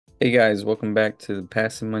Hey guys, welcome back to the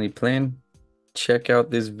Passive Money Plan. Check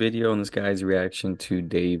out this video on this guy's reaction to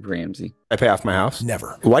Dave Ramsey. I pay off my house?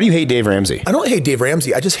 Never. Why do you hate Dave Ramsey? I don't hate Dave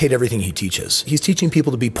Ramsey. I just hate everything he teaches. He's teaching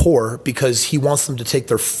people to be poor because he wants them to take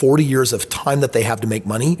their 40 years of time that they have to make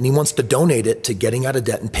money and he wants to donate it to getting out of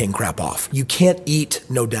debt and paying crap off. You can't eat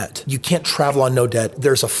no debt. You can't travel on no debt.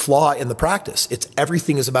 There's a flaw in the practice.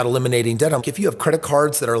 Everything is about eliminating debt. If you have credit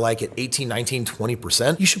cards that are like at 18, 19,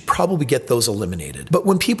 20%, you should probably get those eliminated. But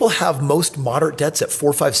when people have most moderate debts at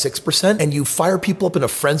 4, 5, 6% and you fire people up in a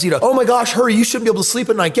frenzy to, oh my gosh, hurry, you shouldn't be able to sleep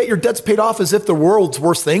at night, get your debts paid off as if the world's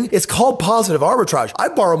worst thing. It's called positive arbitrage. I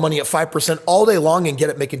borrow money at 5% all day long and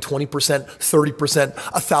get it making 20%, 30%,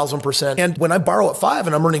 1,000%. And when I borrow at 5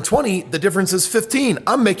 and I'm earning 20, the difference is 15.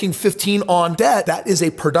 I'm making 15 on debt. That is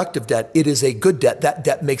a productive debt. It is a good debt. That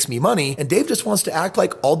debt makes me money. And Dave just wants to act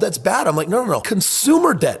like all debt's bad. I'm like, no, no, no.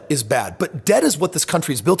 Consumer debt is bad, but debt is what this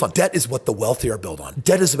country is built on. Debt is what the wealthy are built on.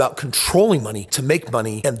 Debt is about controlling money to make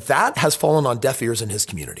money. And that has fallen on deaf ears in his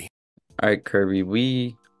community. All right, Kirby,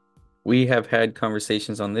 we have had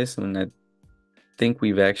conversations on this, and I think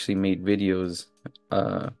we've actually made videos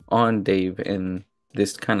on Dave and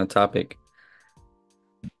this kind of topic.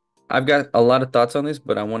 I've got a lot of thoughts on this,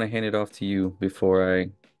 but I want to hand it off to you before I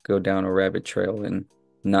go down a rabbit trail and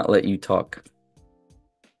not let you talk.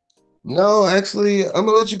 No, actually, I'm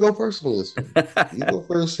gonna let you go first on this one. You go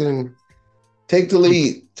first and take the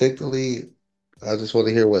lead. Take the lead. I just want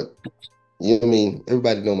to hear what you know what I mean.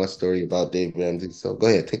 Everybody know my story about Dave Ramsey, so go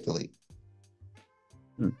ahead, take the lead.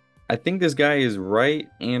 I think this guy is right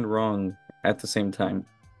and wrong at the same time.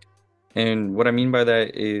 And what I mean by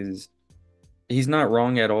that is he's not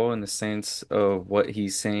wrong at all in the sense of what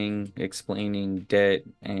he's saying, explaining debt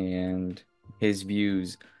and his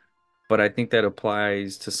views. But I think that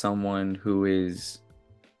applies to someone who is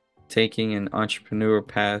taking an entrepreneur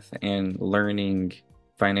path and learning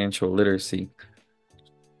financial literacy.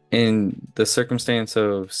 In the circumstance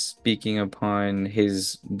of speaking upon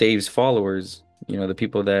Dave's followers, the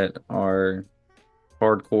people that are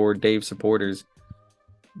hardcore Dave supporters,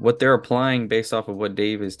 what they're applying based off of what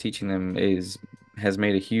Dave is teaching them has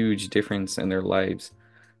made a huge difference in their lives.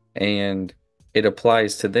 And it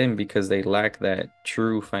applies to them because they lack that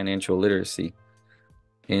true financial literacy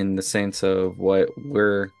in the sense of what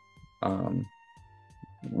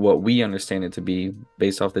we understand it to be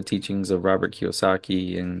based off the teachings of Robert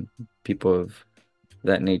Kiyosaki and people of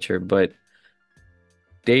that nature. But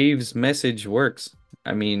Dave's message works.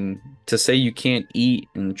 I mean, to say you can't eat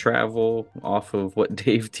and travel off of what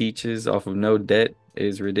Dave teaches, off of no debt,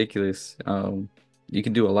 is ridiculous. You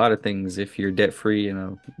can do a lot of things if you're debt free and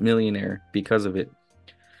a millionaire because of it.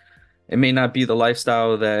 It may not be the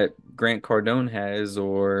lifestyle that Grant Cardone has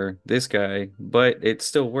or this guy, but it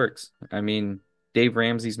still works. I mean, Dave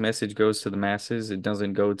Ramsey's message goes to the masses. It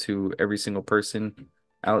doesn't go to every single person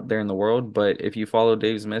out there in the world, but if you follow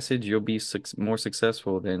Dave's message, you'll be more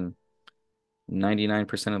successful than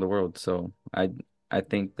 99% of the world. So I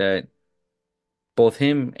think that both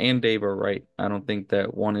him and Dave are right. I don't think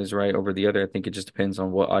that one is right over the other. I think it just depends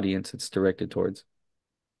on what audience it's directed towards.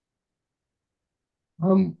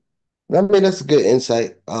 Um, I mean that's a good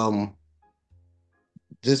insight.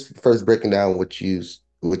 Just first breaking down what you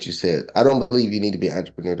said. I don't believe you need to be an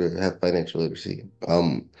entrepreneur to have financial literacy.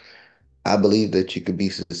 I believe that you could be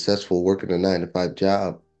successful working a 9 to 5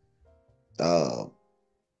 job, uh,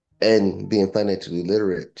 and being financially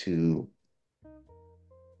literate to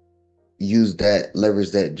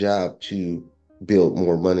leverage that job to build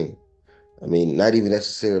more money. I mean, not even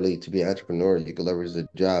necessarily to be an entrepreneur. You can leverage the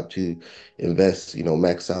job to invest,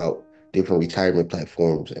 max out different retirement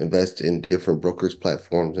platforms, invest in different brokers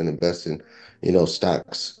platforms, and invest in,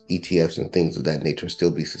 stocks, ETFs, and things of that nature, and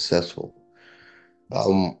still be successful.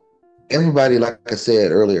 Um, Everybody, like I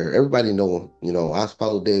said earlier, everybody I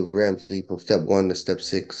followed Dave Ramsey from step 1 to step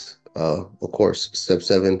 6. Of course, step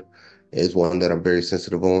 7 is one that I'm very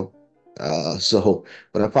sensitive on. So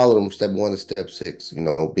when I followed him step 1 to step 6,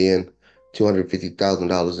 being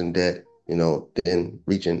 $250,000 in debt, then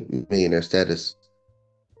reaching millionaire status,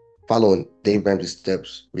 following Dave Ramsey's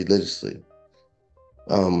steps religiously.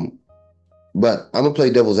 Um, but I'm gonna play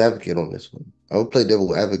devil's advocate on this one. I'm gonna play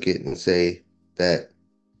devil's advocate and say that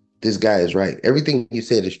this guy is right. Everything you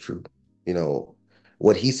said is true. You know,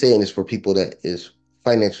 what he's saying is for people that is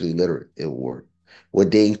financially literate, it will work.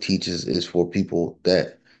 What Dave teaches is for people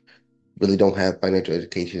that really don't have financial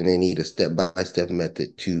education and they need a step-by-step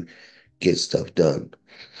method to get stuff done.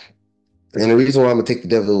 And the reason why I'm gonna take the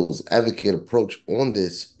devil's advocate approach on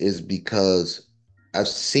this is because I've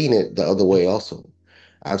seen it the other way also.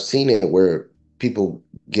 I've seen it where people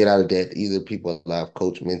get out of debt. Either people that I've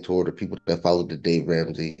coached, mentored, or people that followed the Dave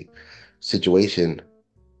Ramsey situation.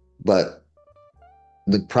 But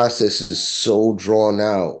the process is so drawn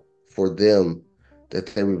out for them that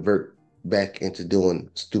they revert back into doing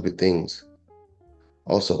stupid things.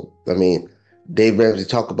 Also, I mean, Dave Ramsey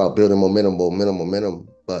talk about building momentum, momentum, momentum,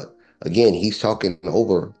 but again, he's talking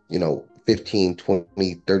over, 15,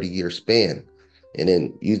 20, 30-year span. And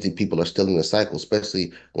then usually people are still in the cycle,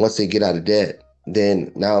 especially once they get out of debt.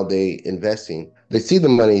 Then now they investing. They see the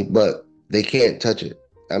money, but they can't touch it.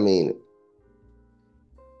 I mean,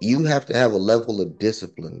 you have to have a level of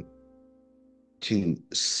discipline to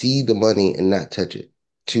see the money and not touch it.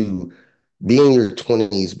 To be in your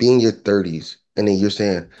 20s, be in your 30s, and then you're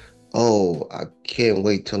saying, "Oh, I can't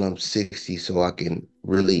wait till I'm 60 so I can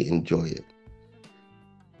really enjoy it."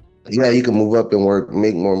 Yeah, you can move up and work,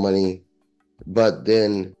 make more money, but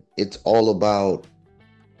then it's all about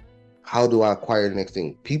how do I acquire the next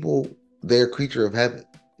thing? People, they're a creature of habit.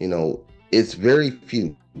 You know, it's very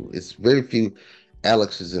few. It's very few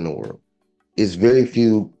Alexes in the world. It's very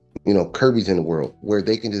few, Kirby's in the world where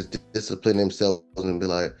they can just discipline themselves and be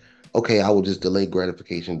like, okay, I will just delay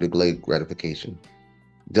gratification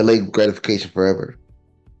forever.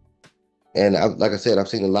 And like I said, I've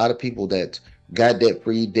seen a lot of people that got debt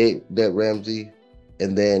free, debt Ramsey,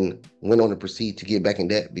 and then went on to proceed to get back in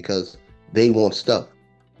debt because they want stuff.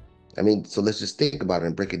 I mean, so let's just think about it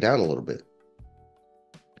and break it down a little bit.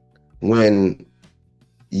 When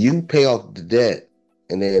you pay off the debt,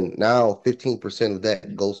 and then now 15% of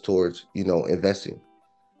that goes towards, investing,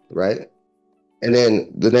 right? And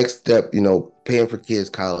then the next step, paying for kids'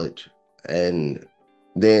 college, and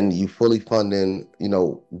then you fully funding,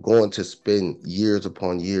 going to spend years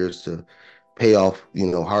upon years to pay off,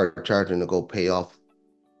 hard charging to go pay off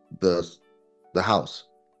the the house.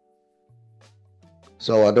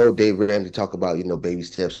 So I know Dave Ramsey talk about, baby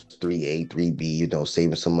steps 3A, 3B,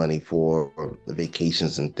 saving some money for the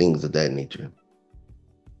vacations and things of that nature.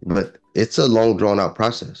 But it's a long drawn out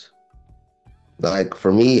process. Like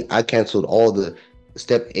for me, I canceled all the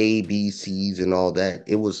step A, B, C's and all that.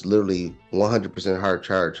 It was literally 100% hard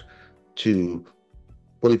charge to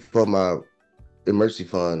fully fund my emergency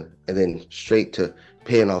fund and then straight to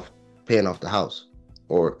paying off the house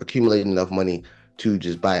or accumulating enough money to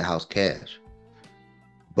just buy a house cash.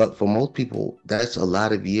 But for most people, that's a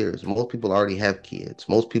lot of years. Most people already have kids.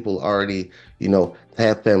 Most people already,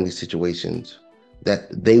 have family situations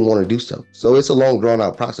that they want to do stuff. So it's a long, drawn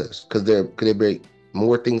out process because there could be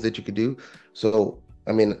more things that you could do. So,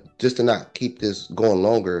 I mean, just to not keep this going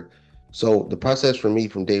longer. So the process for me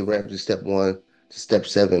from Dave Ramsey step one to step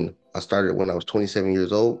seven, I started when I was 27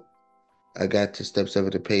 years old. I got to step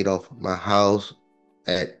seven and paid off my house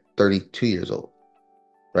at 32 years old,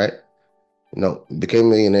 right? Became a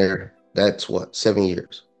millionaire. That's what, 7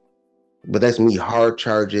 years. But that's me hard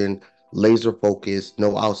charging, laser focused,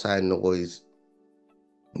 no outside noise.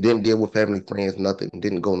 Didn't deal with family, friends, nothing.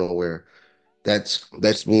 Didn't go nowhere. That's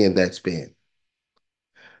me in that span.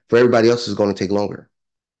 For everybody else, it's going to take longer,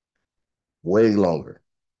 way longer.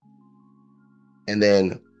 And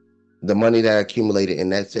then the money that I accumulated in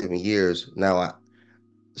that 7 years,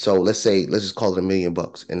 so let's just call it $1 million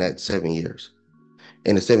in that 7 years.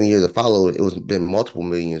 In the 7 years that followed, it was been multiple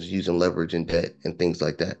millions using leverage and debt and things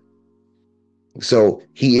like that. So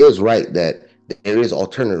he is right that there is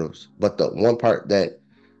alternatives, but the one part that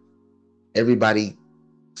everybody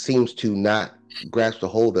seems to not grasp a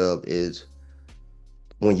hold of is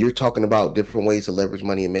when you're talking about different ways to leverage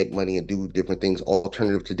money and make money and do different things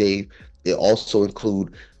alternative to Dave, it also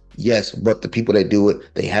include, yes, but the people that do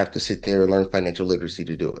it, they have to sit there and learn financial literacy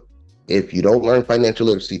to do it. If you don't learn financial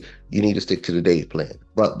literacy, you need to stick to the Dave plan.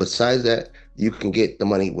 But besides that, you can get the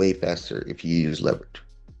money way faster if you use leverage.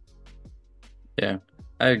 Yeah,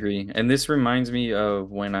 I agree. And this reminds me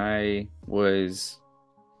of when when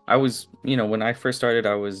I first started,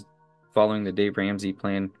 I was following the Dave Ramsey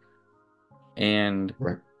plan and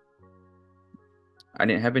Right. I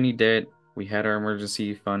didn't have any debt. We had our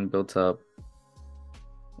emergency fund built up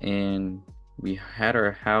and we had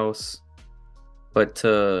our house. But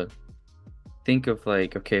to think of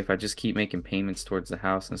like, okay, if I just keep making payments towards the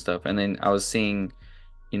house and stuff, and then I was seeing,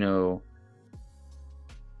 you know,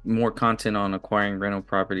 more content on acquiring rental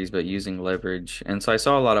properties but using leverage. And so I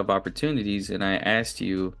saw a lot of opportunities and I asked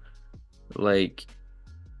you, like,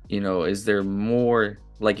 is there more?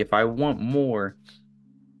 Like, if I want more,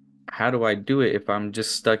 how do I do it if I'm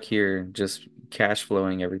just stuck here, just cash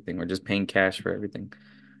flowing everything or just paying cash for everything?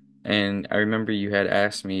 And I remember you had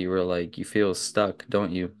asked me, you were like, you feel stuck,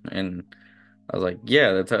 don't you? And I was like,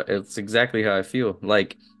 yeah, it's exactly how I feel.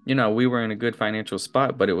 Like, we were in a good financial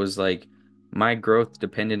spot, but it was like my growth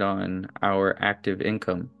depended on our active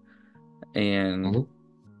income. And, Mhm.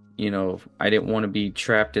 I didn't want to be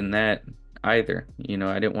trapped in that either.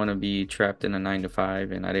 I didn't want to be trapped in a 9 to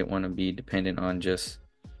 5, and I didn't want to be dependent on just,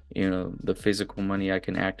 the physical money I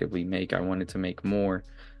can actively make. I wanted to make more.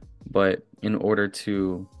 But in order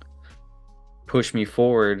to push me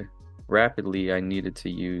forward rapidly, I needed to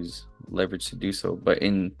use leverage to do so. But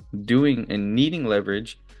in doing and needing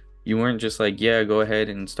leverage, you weren't just like, yeah, go ahead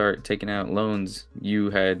and start taking out loans. You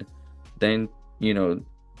had then, you know,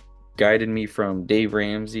 guided me from Dave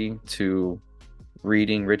Ramsey to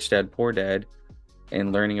reading Rich Dad Poor Dad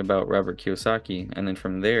and learning about Robert Kiyosaki. And then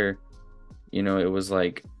from there, it was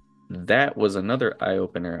like that was another eye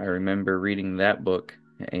opener. I remember reading that book,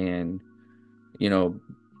 and you know,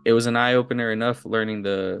 it was an eye opener enough learning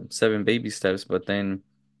the 7 baby steps, but then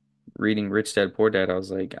reading Rich Dad Poor Dad, I was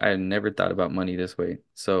like, I had never thought about money this way.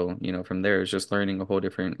 So, from there, it's just learning a whole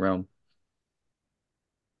different realm.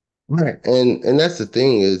 Right. And that's the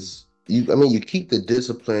thing is I mean, you keep the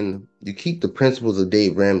discipline, you keep the principles of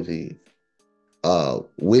Dave Ramsey.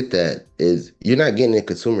 With that is you're not getting in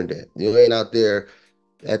consumer debt. You ain't out there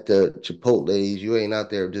at the Chipotle's, you ain't out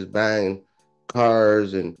there just buying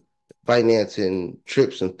cars and financing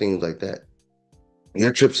trips and things like that.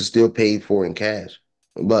 Your trips are still paid for in cash.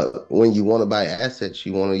 But when you want to buy assets,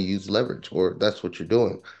 you want to use leverage, or that's what you're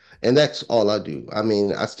doing. And that's all I do. I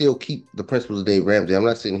mean, I still keep the principles of Dave Ramsey. I'm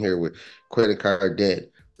not sitting here with credit card debt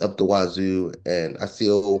up the wazoo, and I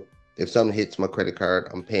still, if something hits my credit card,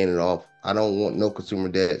 I'm paying it off. I don't want no consumer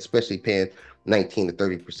debt, especially paying 19 to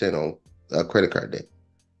 30% on credit card debt.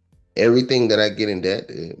 Everything that I get in debt,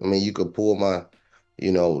 I mean, you could pull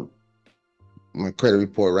you know, my credit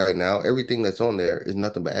report right now. Everything that's on there is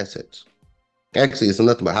nothing but assets. Actually, it's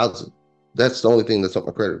nothing but houses. That's the only thing that's on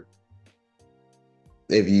my credit.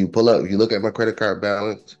 If you pull up, if you look at my credit card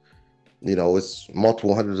balance, it's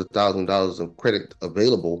multiple hundreds of $1,000s of credit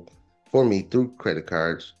available for me through credit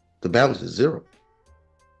cards. The balance is zero.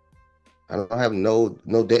 I don't have no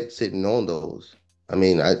debt sitting on those. I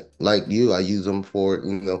mean, I like you, I use them for,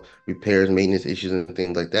 repairs, maintenance issues and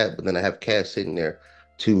things like that. But then I have cash sitting there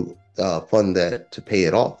to fund that to pay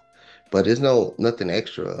it off. But there's nothing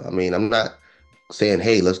extra. I mean, I'm not saying,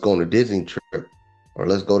 hey, let's go on a Disney trip or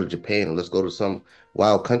let's go to Japan or let's go to some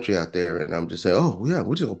wild country out there. And I'm just saying, oh yeah,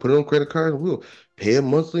 we're just gonna put it on credit card and we'll pay it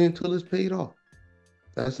monthly until it's paid off.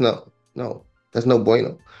 That's no, that's no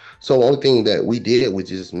bueno. So the only thing that we did was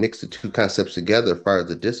just mix the two concepts together as far as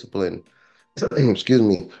the discipline, excuse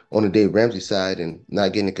me, on the Dave Ramsey side and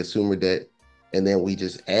not getting consumer debt. And then we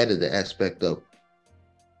just added the aspect of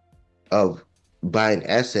buying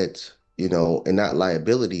assets, and not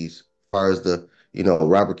liabilities, as far as the,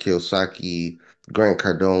 Robert Kiyosaki, Grant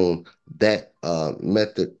Cardone, that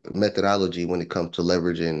methodology when it comes to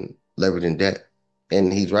leveraging debt.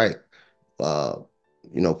 And he's right. Uh,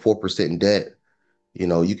 4% debt,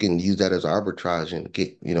 you can use that as arbitrage and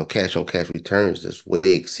get, cash on cash returns that's way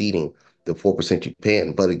exceeding the 4% you're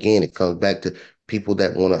paying. But again, it comes back to people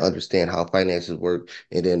that want to understand how finances work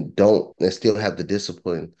and then don't and still have the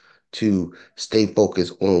discipline to stay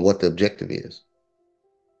focused on what the objective is.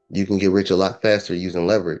 You can get rich a lot faster using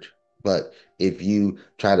leverage. But if you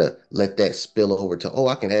try to let that spill over to, oh,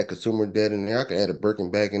 I can add consumer debt in there, I can add a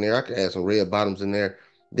Birkin bag in there, I can add some red bottoms in there,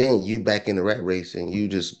 then you back in the rat race and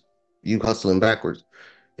you hustling backwards.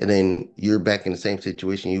 And then you're back in the same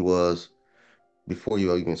situation you was before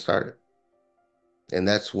you even started. And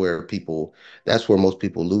that's where most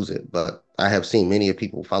people lose it. But I have seen many of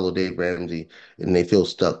people follow Dave Ramsey and they feel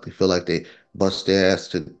stuck. They feel like they bust their ass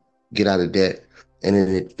to get out of debt. And then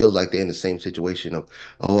it feels like they're in the same situation of,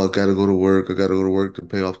 oh, I gotta go to work. I gotta go to work to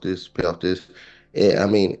pay off this, pay off this. I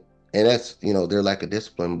mean, and that's, their lack of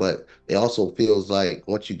discipline. But it also feels like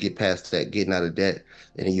once you get past that getting out of debt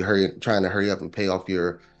and then trying to hurry up and pay off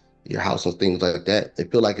your house and things like that,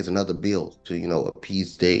 it feel like it's another bill to,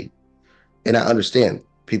 appease Dave. And I understand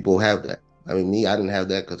people have that. I mean, me, I didn't have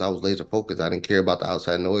that because I was laser focused. I didn't care about the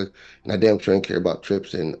outside noise, and I damn sure didn't care about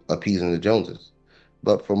trips and appeasing the Joneses.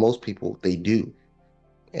 But for most people, they do,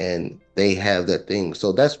 and they have that thing.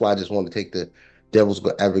 So that's why I just want to take the devil's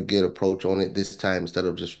advocate approach on it this time instead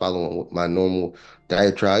of just following my normal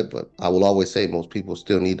diatribe. But I will always say most people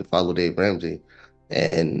still need to follow Dave Ramsey,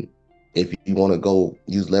 and if you want to go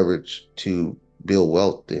use leverage to build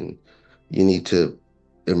wealth, then you need to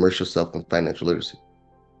immerse yourself in financial literacy.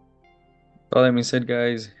 All that being said,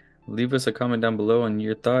 guys, leave us a comment down below on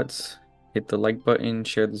your thoughts. Hit the like button,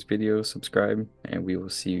 share this video, subscribe, and we will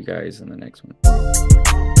see you guys in the next one.